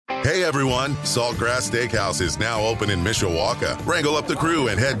Hey everyone, Saltgrass Steakhouse is now open in Mishawaka. Wrangle up the crew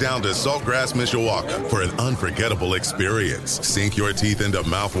and head down to Saltgrass Mishawaka for an unforgettable experience. Sink your teeth into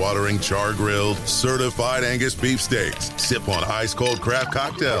mouth-watering char-grilled, certified Angus beef steaks. Sip on ice-cold craft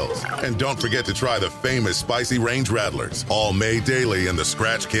cocktails. And don't forget to try the famous spicy range rattlers, all made daily in the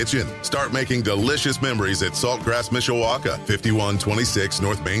Scratch Kitchen. Start making delicious memories at Saltgrass Mishawaka, 5126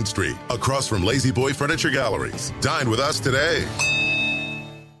 North Main Street, across from Lazy Boy Furniture Galleries. Dine with us today.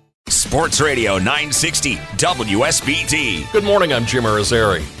 Sports Radio 960 WSBT. Good morning, I'm Jim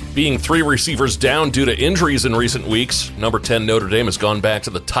Irizarry. Being 3 receivers down due to injuries in recent weeks, number 10 Notre Dame has gone back to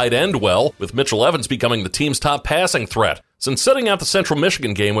the tight end well, with Mitchell Evans becoming the team's top passing threat. Since sitting out the Central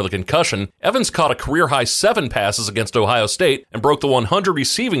Michigan game with a concussion, Evans caught a career-high 7 passes against Ohio State and broke the 100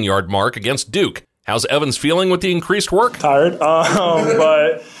 receiving yard mark against Duke. How's Evans feeling with the increased work? Tired,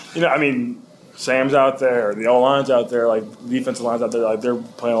 but, Sam's out there, the O-line's out there, like, defensive line's out there, like, they're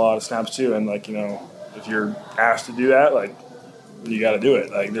playing a lot of snaps too, and, if you're asked to do that, you got to do it.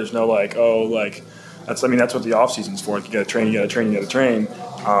 There's no, that's what the offseason's for. You got to train.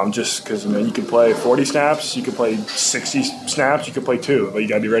 Just because, you can play 40 snaps, you can play 60 snaps, you can play 2, but you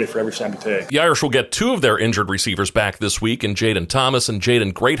got to be ready for every snap you take. The Irish will get 2 of their injured receivers back this week in Jaden Thomas and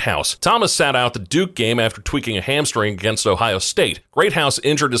Jaden Greathouse. Thomas sat out the Duke game after tweaking a hamstring against Ohio State. Greathouse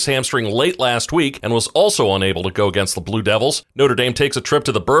injured his hamstring late last week and was also unable to go against the Blue Devils. Notre Dame takes a trip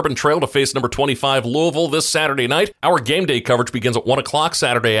to the Bourbon Trail to face number 25 Louisville this Saturday night. Our game day coverage begins at 1 o'clock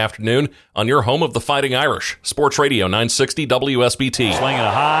Saturday afternoon on your home of the Fighting Irish. Sports Radio 960 WSBT. Swinging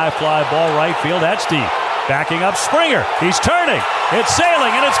a high fly ball right field. That's deep. Backing up Springer. He's turning. It's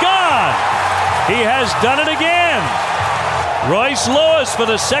sailing and it's gone. He has done it again. Royce Lewis for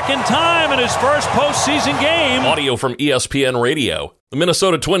the second time in his first postseason game. Audio from ESPN Radio. The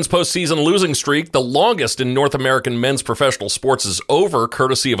Minnesota Twins postseason losing streak, the longest in North American men's professional sports, is over,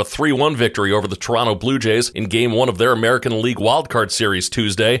 courtesy of a 3-1 victory over the Toronto Blue Jays in Game 1 of their American League Wildcard Series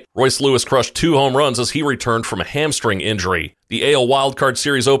Tuesday. Royce Lewis crushed 2 home runs as he returned from a hamstring injury. The AL Wildcard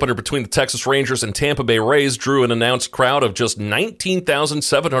Series opener between the Texas Rangers and Tampa Bay Rays drew an announced crowd of just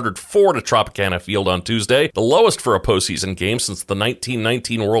 19,704 to Tropicana Field on Tuesday, the lowest for a postseason game since the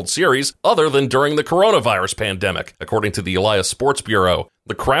 1919 World Series, other than during the coronavirus pandemic, according to the Elias Sports Bureau.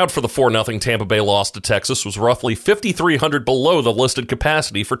 The crowd for the 4-0 Tampa Bay loss to Texas was roughly 5,300 below the listed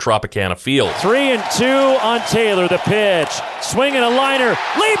capacity for Tropicana Field. 3-2 on Taylor, the pitch. Swinging a liner.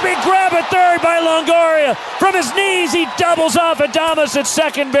 Leaping grab at third by Longoria. From his knees, he doubles off Adames at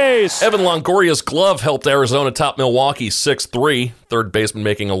second base. Evan Longoria's glove helped Arizona top Milwaukee 6-3. Third baseman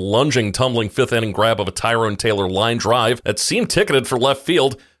making a lunging, tumbling fifth-inning grab of a Tyrone Taylor line drive that seemed ticketed for left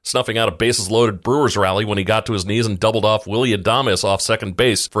field, snuffing out a bases-loaded Brewers rally when he got to his knees and doubled off Willy Adames off second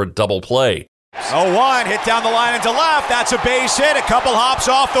base for a double play. 0-1, hit down the line into left. That's a base hit. A couple hops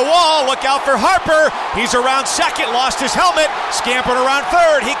off the wall. Look out for Harper. He's around second, lost his helmet, scampered around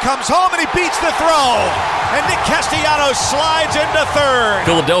third. He comes home and he beats the throw. And Nick Castellanos slides into third.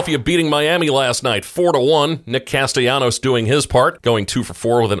 Philadelphia beating Miami last night 4-1. Nick Castellanos doing his part, going 2 for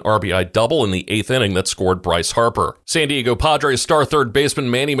 4 with an RBI double in the 8th inning that scored Bryce Harper. San Diego Padres star third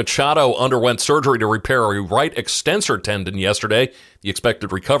baseman Manny Machado underwent surgery to repair a right extensor tendon yesterday. The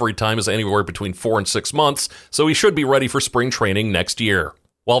expected recovery time is anywhere between 4 and 6 months, so he should be ready for spring training next year.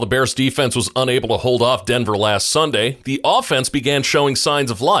 While the Bears' defense was unable to hold off Denver last Sunday, the offense began showing signs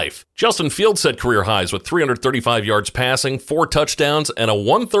of life. Justin Fields set career highs with 335 yards passing, 4 touchdowns, and a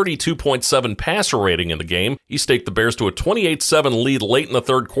 132.7 passer rating in the game. He staked the Bears to a 28-7 lead late in the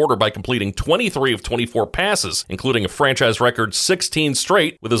third quarter by completing 23 of 24 passes, including a franchise record 16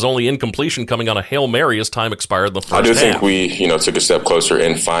 straight, with his only incompletion coming on a Hail Mary as time expired in the first half. I do think we, took a step closer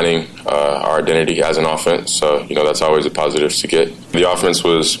in finding our identity as an offense, so, that's always a positive to get. The offense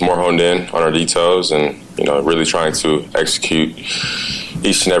was more honed in on our details and, really trying to execute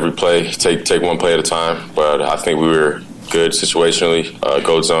each and every play, take one play at a time. But I think we were good situationally.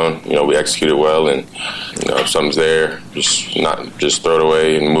 Gold zone, we executed well, and if something's there, just throw it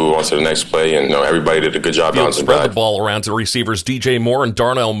away and move on to the next play. And everybody did a good job. Fields spread the ball around to receivers DJ Moore and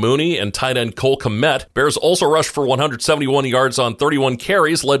Darnell Mooney and tight end Cole Kmet. Bears also rushed for 171 yards on 31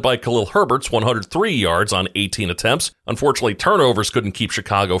 carries, led by Khalil Herbert's 103 yards on 18 attempts. Unfortunately, turnovers couldn't keep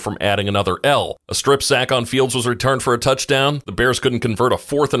Chicago from adding another L. A strip sack on Fields was returned for a touchdown. The Bears couldn't convert a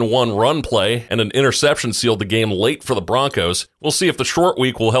 4th-and-1 run play, and an interception sealed the game late for the Broncos. We'll see if the short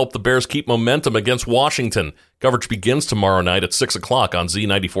week will help the Bears keep momentum against Washington. Coverage begins tomorrow night at 6 o'clock on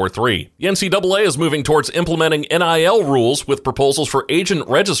Z94.3. The NCAA is moving towards implementing NIL rules with proposals for agent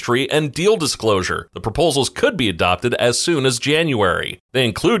registry and deal disclosure. The proposals could be adopted as soon as January. They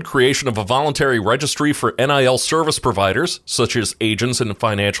include creation of a voluntary registry for NIL service providers, such as agents and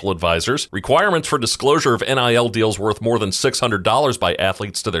financial advisors, requirements for disclosure of NIL deals worth more than $600 by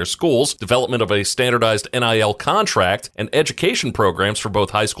athletes to their schools, development of a standardized NIL contract, and education programs for both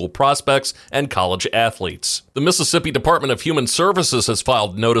high school prospects and college athletes. The Mississippi Department of Human Services has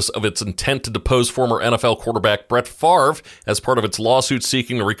filed notice of its intent to depose former NFL quarterback Brett Favre as part of its lawsuit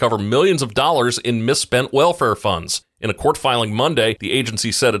seeking to recover millions of dollars in misspent welfare funds. In a court filing Monday, the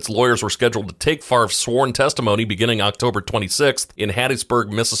agency said its lawyers were scheduled to take Favre's sworn testimony beginning October 26th in Hattiesburg,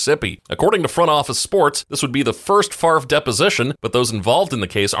 Mississippi. According to Front Office Sports, this would be the first Favre deposition, but those involved in the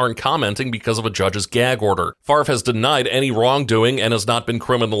case aren't commenting because of a judge's gag order. Favre has denied any wrongdoing and has not been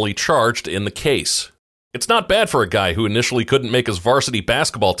criminally charged in the case. It's not bad for a guy who initially couldn't make his varsity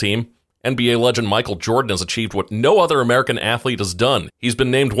basketball team. NBA legend Michael Jordan has achieved what no other American athlete has done. He's been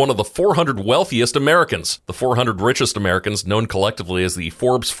named one of the 400 wealthiest Americans. The 400 richest Americans, known collectively as the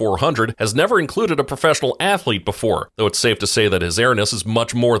Forbes 400, has never included a professional athlete before, though it's safe to say that his airness is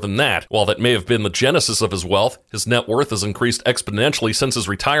much more than that. While that may have been the genesis of his wealth, his net worth has increased exponentially since his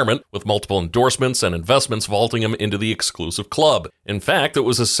retirement, with multiple endorsements and investments vaulting him into the exclusive club. In fact, it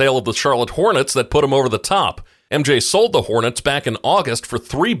was his sale of the Charlotte Hornets that put him over the top. MJ sold the Hornets back in August for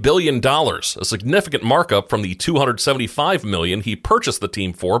 $3 billion, a significant markup from the $275 million he purchased the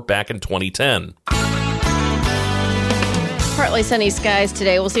team for back in 2010. Partly sunny skies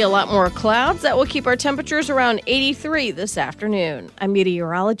today. We'll see a lot more clouds. That will keep our temperatures around 83 this afternoon. I'm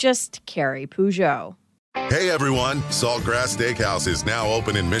meteorologist Carrie Peugeot. Hey everyone, Saltgrass Steakhouse is now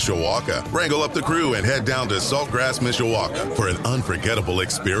open in Mishawaka. Wrangle up the crew and head down to Saltgrass Mishawaka for an unforgettable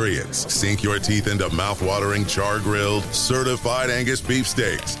experience. Sink your teeth into mouth-watering char-grilled, certified Angus beef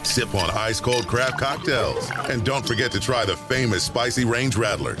steaks. Sip on ice-cold craft cocktails. And don't forget to try the famous spicy range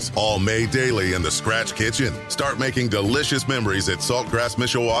rattlers, all made daily in the Scratch Kitchen. Start making delicious memories at Saltgrass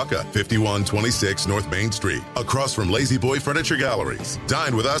Mishawaka, 5126 North Main Street, across from Lazy Boy Furniture Galleries.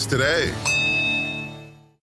 Dine with us today.